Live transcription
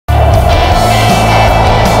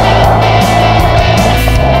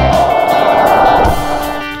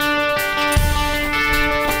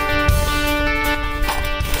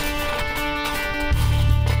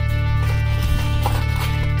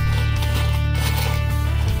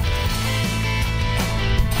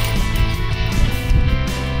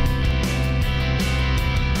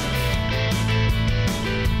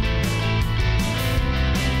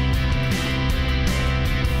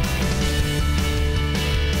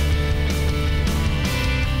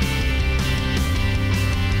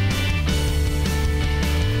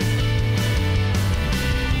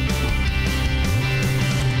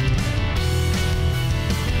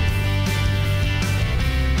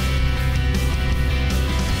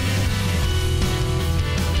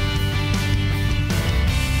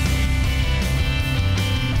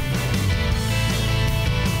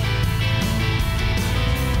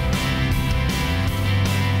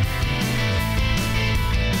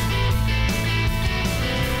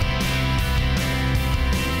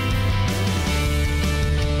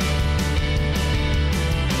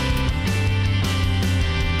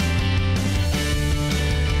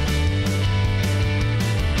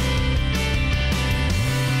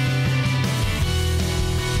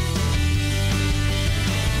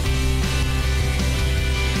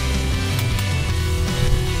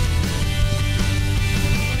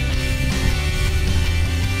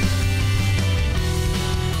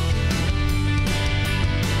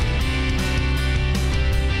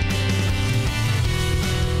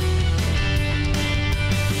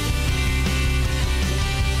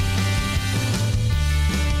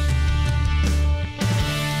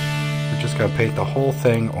gonna paint the whole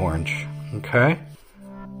thing orange, okay?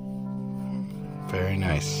 Very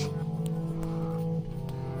nice.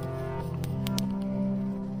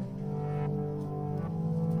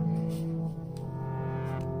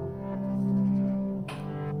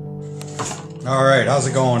 Alright, how's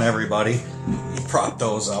it going, everybody? You propped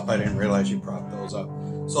those up. I didn't realize you propped those up.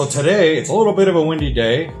 So today, it's a little bit of a windy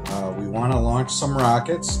day. We want to launch some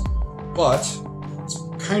rockets, but it's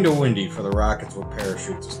kind of windy for the rockets with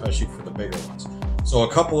parachutes, especially for the bigger ones. So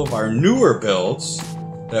a couple of our newer builds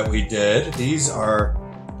that we did, these are,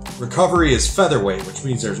 recovery is featherweight, which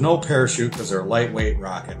means there's no parachute because they're lightweight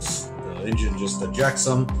rockets. The engine just ejects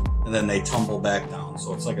them and then they tumble back down.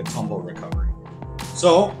 So it's like a tumble recovery.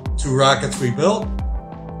 So, 2 rockets we built.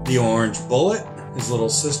 The orange bullet, his little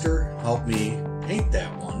sister helped me paint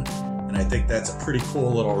that one, and I think that's a pretty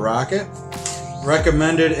cool little rocket.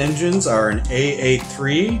 Recommended engines are an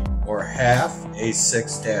AA3 or half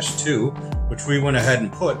A6-2, which we went ahead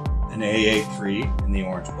and put an AA3 in the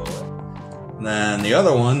orange bullet. And then the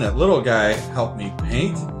other one, that little guy helped me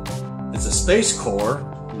paint, is a Space Corps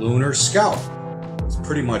Lunar Scout. It's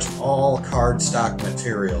pretty much all cardstock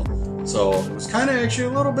material. So it was kind of actually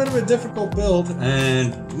a little bit of a difficult build,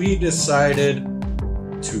 and we decided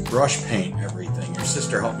to brush paint everything. Your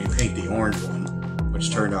sister helped me paint the orange one,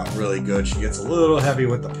 which turned out really good. She gets a little heavy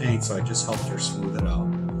with the paint, so I just helped her smooth it out.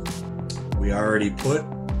 We already put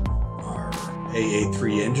our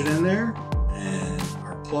AA3 engine in there, and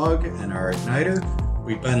our plug and our igniter.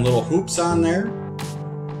 We bend little hoops on there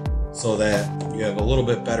so that you have a little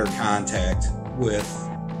bit better contact with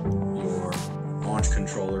your launch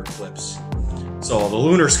controller clips. So the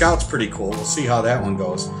Lunar Scout's pretty cool. We'll see how that one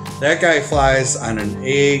goes. That guy flies on an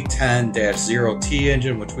A10-0T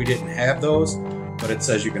engine, which we didn't have those, but it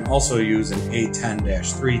says you can also use an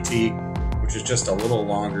A10-3T, which is just a little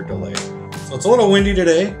longer delay. So it's a little windy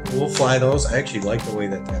today. We'll fly those. I actually like the way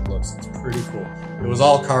that that looks. It's pretty cool. It was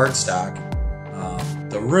all cardstock.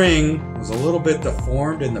 The ring was a little bit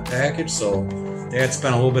deformed in the package, so they had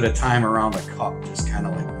spent a little bit of time around the cup, just kind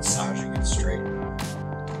of like massaging it straight.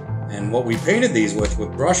 And what we painted these with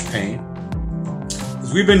brush paint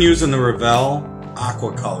is we've been using the Revell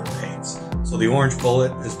aqua color paints. So the orange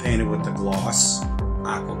bullet is painted with the gloss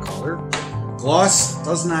aqua color. Gloss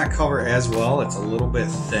does not cover as well. It's a little bit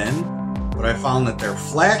thin, but I found that they're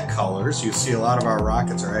flat colors. You see a lot of our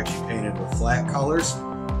rockets are actually painted with flat colors.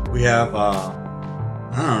 We have, I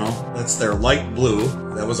don't know, that's their light blue.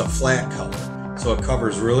 That was a flat color. So it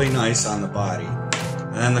covers really nice on the body.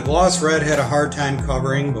 And then the gloss red had a hard time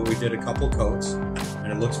covering, but we did a couple coats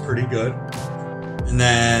and it looks pretty good. And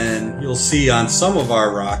then you'll see on some of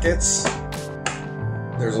our rockets,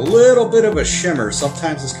 there's a little bit of a shimmer.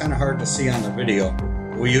 Sometimes it's kind of hard to see on the video.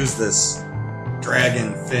 We use this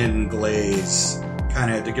dragon fin glaze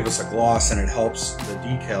kind of to give us a gloss, and it helps the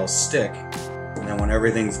decals stick. And then when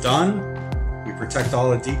everything's done, we protect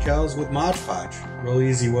all the decals with Mod Podge. Real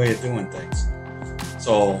easy way of doing things.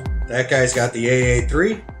 So that guy's got the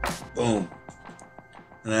AA3, boom.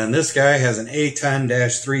 And then this guy has an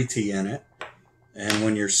A10-3T in it. And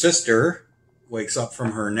when your sister wakes up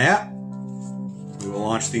from her nap, we will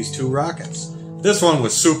launch these 2 rockets. This one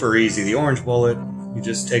was super easy. The orange bullet, you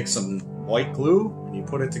just take some white glue and you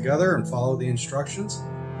put it together and follow the instructions.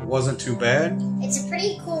 It wasn't too bad. It's a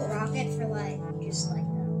pretty cool rocket for just like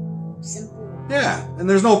a simple. Yeah, and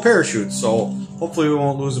there's no parachute, so hopefully we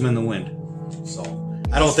won't lose them in the wind. So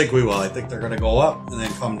I don't think we will. I think they're going to go up and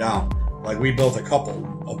then come down. Like we built a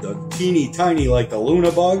couple of the teeny tiny, like the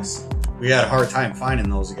Luna bugs. We had a hard time finding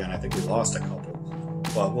those again. I think we lost a couple,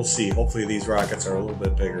 but we'll see. Hopefully these rockets are a little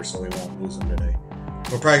bit bigger so we won't lose them today.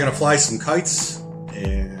 We're probably going to fly some kites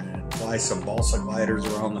and fly some balsa gliders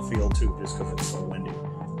around the field too, just because it's so windy.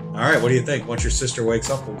 All right, what do you think? Once your sister wakes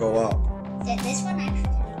up, we'll go out. This one actually.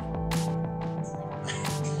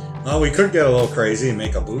 Well, we could get a little crazy and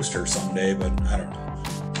make a booster someday, but I don't know.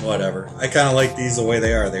 Whatever. I kind of like these the way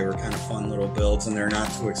they are. They were kind of fun little builds, and they're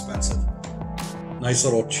not too expensive. Nice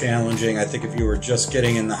little challenging. I think if you were just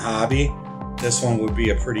getting in the hobby, this one would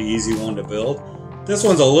be a pretty easy one to build. This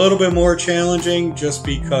one's a little bit more challenging just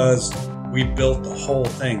because we built the whole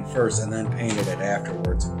thing first and then painted it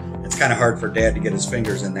afterwards. It's kind of hard for Dad to get his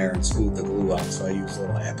fingers in there and smooth the glue out, so I use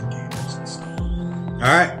little applicators and stuff. All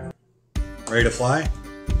right, ready to fly?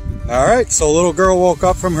 All right, so little girl woke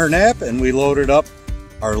up from her nap and we loaded up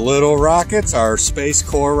our little rockets, our Space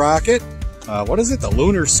Corps rocket. What is it? The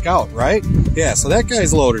Lunar Scout, right? Yeah, so that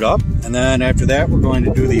guy's loaded up. And then after that, we're going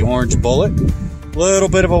to do the orange bullet. Little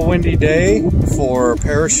bit of a windy day for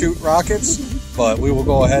parachute rockets, but we will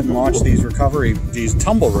go ahead and launch these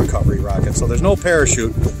tumble recovery rockets. So there's no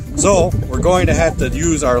parachute, So we're going to have to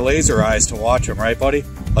use our laser eyes to watch them, right, buddy?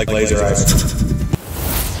 Like laser eyes.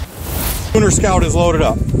 Lunar Scout is loaded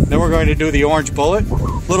up. Then we're going to do the orange bullet.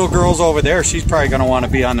 Little girl's over there. She's probably going to want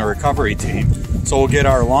to be on the recovery team. So we'll get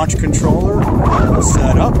our launch controller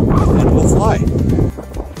set up and we'll fly.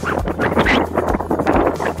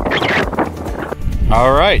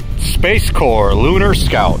 All right, Space Corps Lunar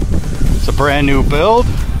Scout. It's a brand new build.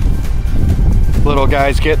 Little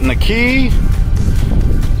guy's getting the key.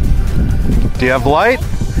 Do you have light?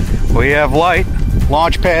 We have light.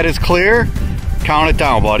 Launch pad is clear. Count it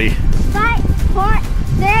down, buddy. 5, 4,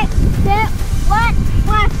 6, 2, 1,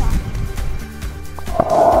 blast off.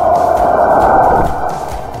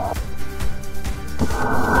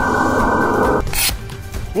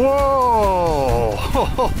 Whoa!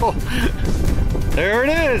 There it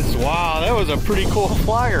is. Wow, that was a pretty cool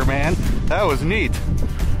flyer, man. That was neat.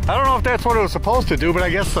 I don't know if that's what it was supposed to do, but I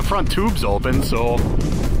guess the front tube's open, so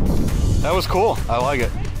that was cool. I like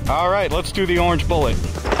it. All right, let's do the orange bullet.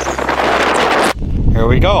 Here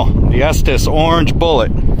we go. The Estes orange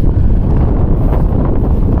bullet.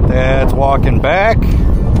 Dad's walking back.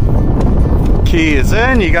 Key is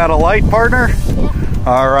in. You got a light, partner? Yep.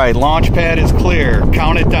 All right, launch pad is clear.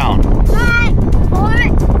 Count it down. 5, 4,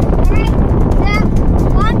 3, 2,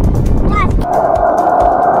 1, blast off.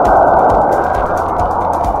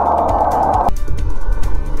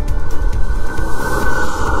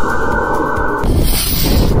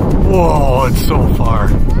 Whoa, it's so far.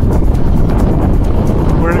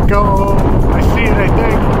 Where'd it go? I see it, I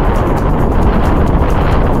think.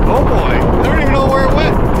 Oh boy, I don't even know where it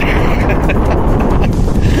went.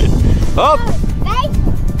 Oh,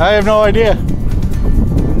 I have no idea.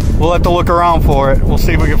 We'll have to look around for it. We'll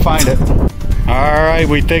see if we can find it. All right,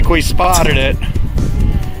 we think we spotted it.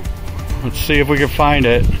 Let's see if we can find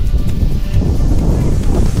it.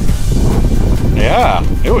 Yeah,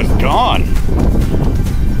 it was gone.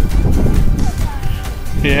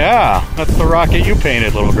 Yeah, that's the rocket you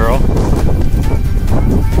painted, little girl.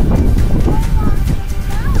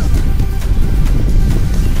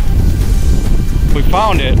 We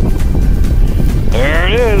found it. There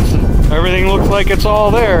it is. Everything looks like it's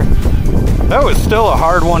all there. That was still a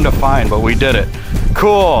hard one to find, but we did it.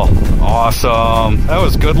 Cool. Awesome. That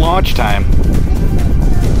was good launch time.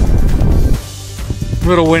 A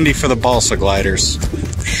little windy for the balsa gliders.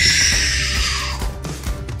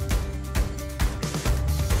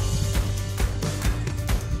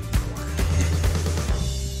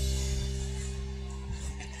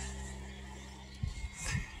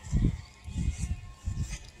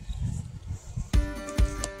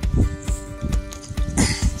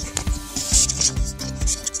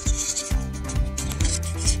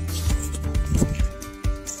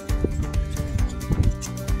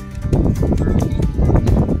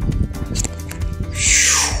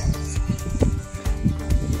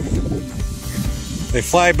 They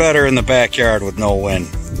fly better in the backyard with no wind.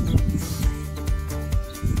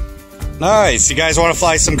 Nice. You guys want to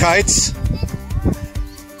fly some kites?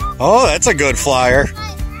 Oh, that's a good flyer.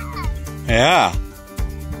 Yeah.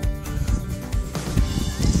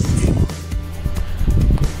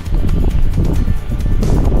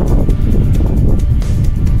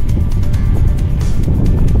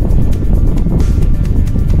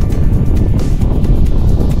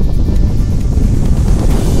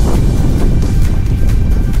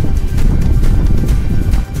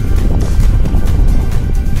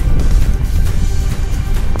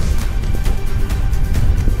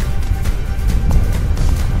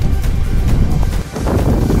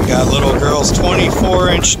 Got little girl's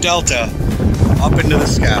 24-inch Delta up into the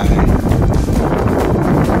sky.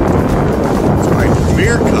 It's my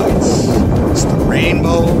premier kites. It's the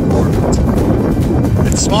Rainbow Orbit.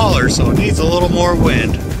 It's smaller, so it needs a little more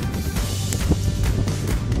wind.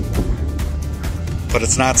 But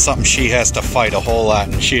it's not something she has to fight a whole lot,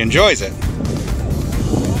 and she enjoys it.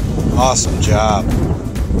 Awesome job.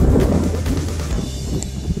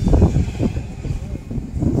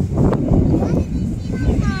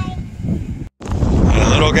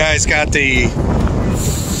 Guy's got the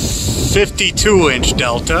 52-inch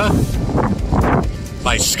Delta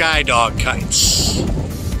by Skydog Kites.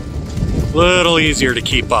 A little easier to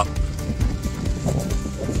keep up.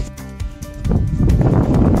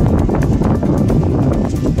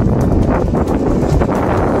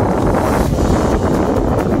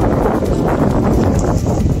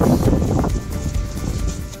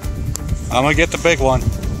 I'm gonna get the big one.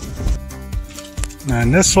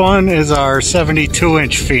 And this one is our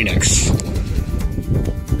 72-inch Phoenix.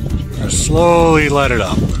 I'll slowly let it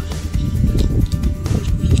up.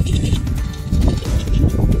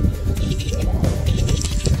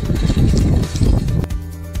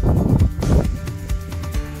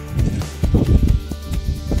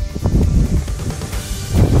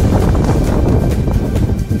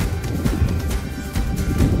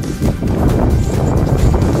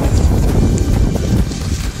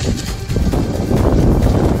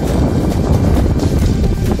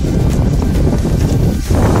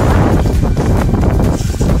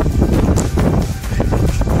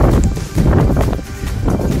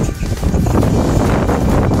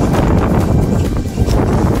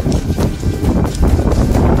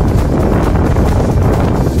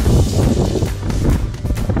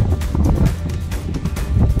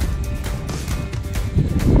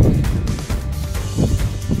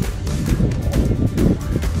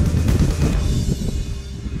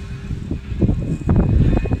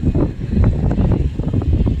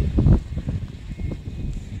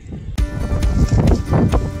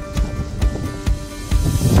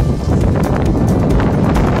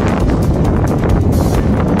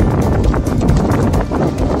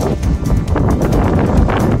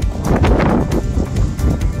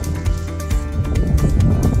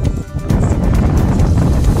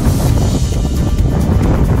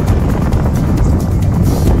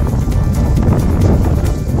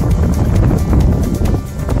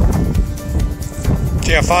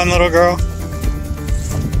 have fun, little girl?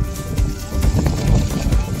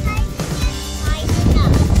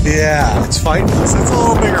 Yeah, it's fighting us. It's a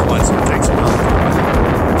little bigger one, so it takes a while.